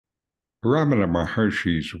Ramana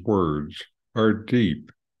Maharshi's words are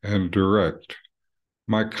deep and direct.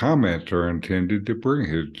 My comments are intended to bring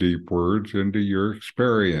his deep words into your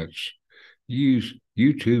experience. Use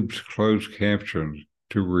YouTube's closed captions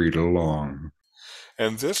to read along.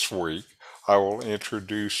 And this week, I will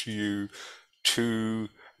introduce you to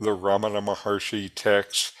the Ramana Maharshi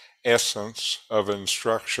text Essence of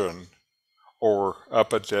Instruction, or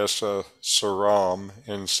Upadesa Saram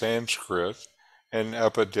in Sanskrit, and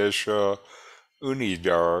Upadesa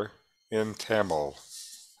Unidar in Tamil.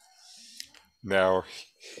 Now,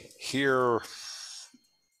 here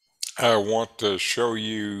I want to show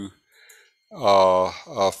you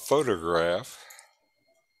a photograph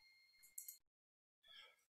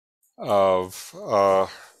of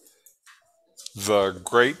the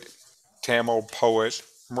great Tamil poet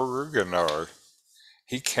Muruganar.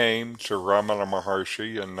 He came to Ramana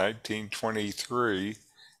Maharshi in 1923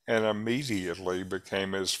 and immediately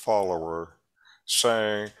became his follower,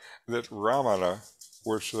 saying that Ramana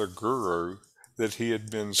was the guru that he had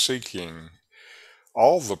been seeking.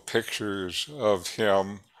 All the pictures of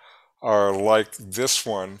him are like this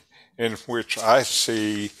one, in which I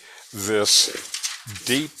see this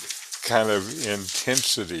deep kind of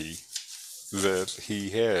intensity that he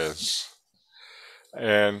has.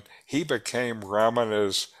 And he became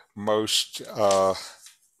Ramana's most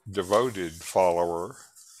devoted follower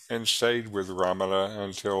and stayed with Ramana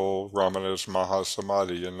until Ramana's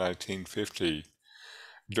Mahasamadhi in 1950.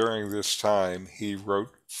 During this time, he wrote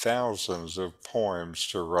thousands of poems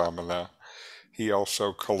to Ramana. He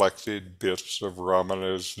also collected bits of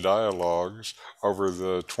Ramana's dialogues over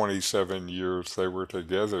the 27 years they were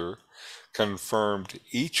together, confirmed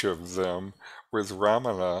each of them with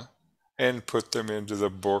Ramana, and put them into the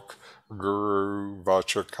book Guru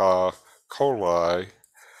Vachaka Kolai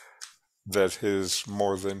that has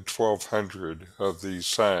more than 1,200 of these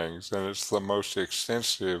sayings, and it's the most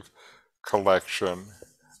extensive collection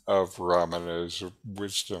of Ramana's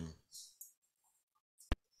wisdom.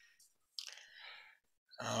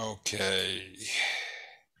 Okay.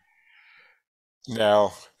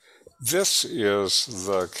 Now, this is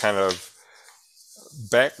the kind of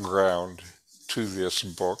background to this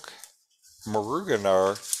book.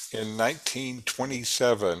 Muruganar in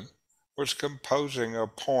 1927 was composing a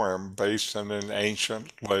poem based on an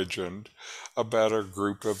ancient legend about a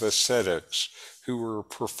group of ascetics who were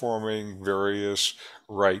performing various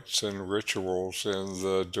rites and rituals in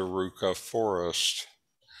the Daruka forest.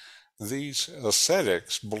 These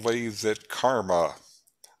ascetics believed that karma,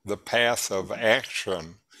 the path of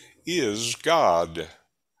action, is God.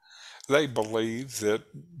 They believed that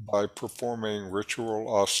by performing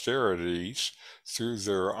ritual austerities through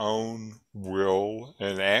their own will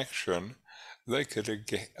and action, they could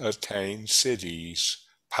attain cities,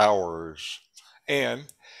 powers, and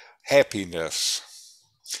happiness.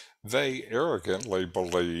 They arrogantly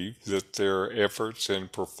believed that their efforts in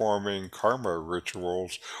performing karma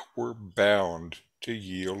rituals were bound to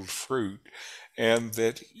yield fruit, and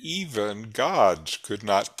that even gods could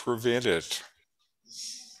not prevent it.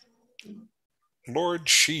 Lord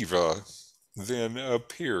Shiva then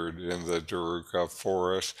appeared in the Durga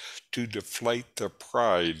forest to deflate the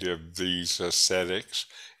pride of these ascetics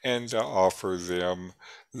and to offer them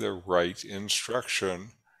the right instruction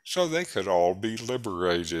so they could all be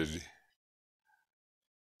liberated.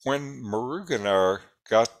 When Muruganar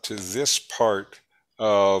got to this part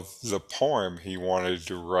of the poem he wanted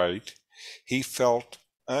to write, he felt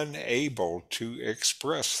unable to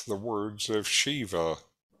express the words of Shiva.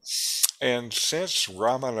 And since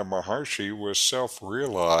Ramana Maharshi was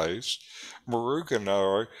self-realized,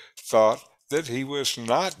 Muruganar thought that he was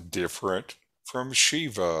not different from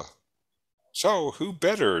Shiva. So who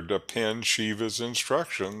better to pen Shiva's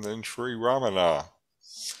instruction than Sri Ramana?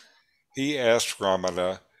 He asked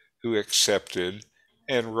Ramana, who accepted,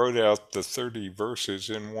 and wrote out the 30 verses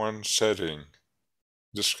in one setting,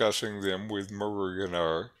 discussing them with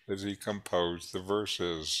Muruganar as he composed the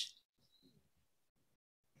verses.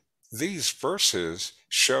 These verses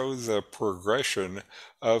show the progression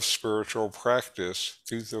of spiritual practice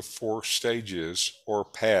through the four stages or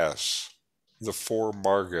paths, the four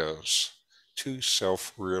margas, to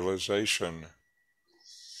self-realization.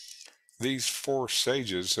 These four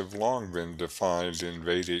stages have long been defined in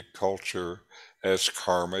Vedic culture as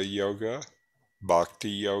karma yoga,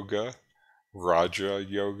 bhakti yoga, raja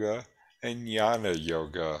yoga, and jnana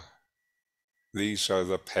yoga. These are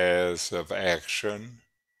the paths of action,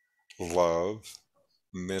 love,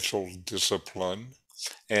 mental discipline,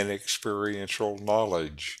 and experiential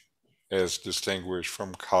knowledge, as distinguished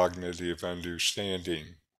from cognitive understanding.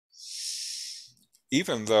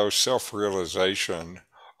 Even though self realization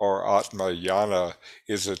or Atmayana,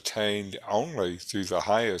 is attained only through the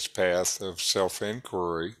highest path of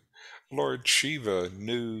self-inquiry, Lord Shiva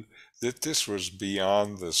knew that this was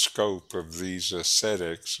beyond the scope of these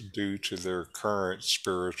ascetics due to their current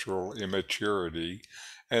spiritual immaturity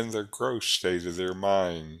and the gross state of their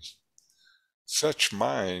minds. Such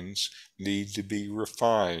minds need to be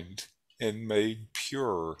refined and made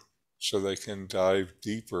pure so they can dive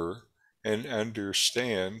deeper and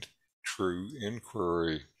understand true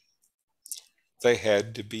inquiry. They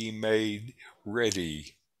had to be made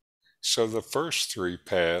ready. So the first three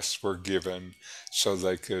paths were given so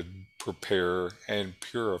they could prepare and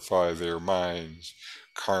purify their minds: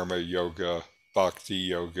 Karma Yoga, Bhakti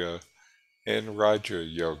Yoga, and Raja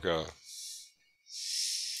Yoga.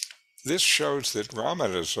 This shows that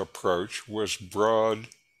Ramana's approach was broad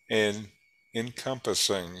and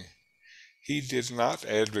encompassing. He did not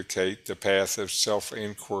advocate the path of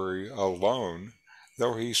self-inquiry alone,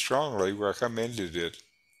 though he strongly recommended it.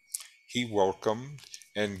 He welcomed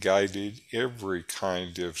and guided every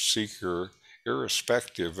kind of seeker,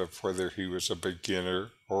 irrespective of whether he was a beginner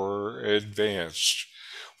or advanced,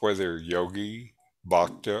 whether yogi,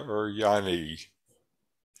 bhakta, or jnani.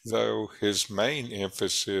 Though his main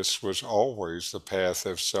emphasis was always the path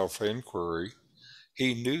of self-inquiry,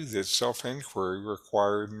 he knew that self-inquiry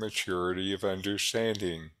required maturity of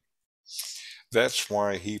understanding. That's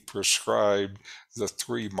why he prescribed the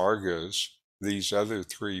three margas, these other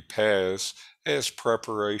three paths, as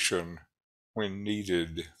preparation when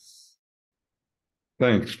needed.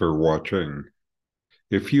 Thanks for watching.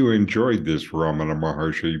 If you enjoyed this Ramana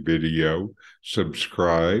Maharshi video,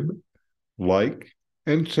 subscribe, like,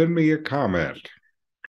 and send me a comment.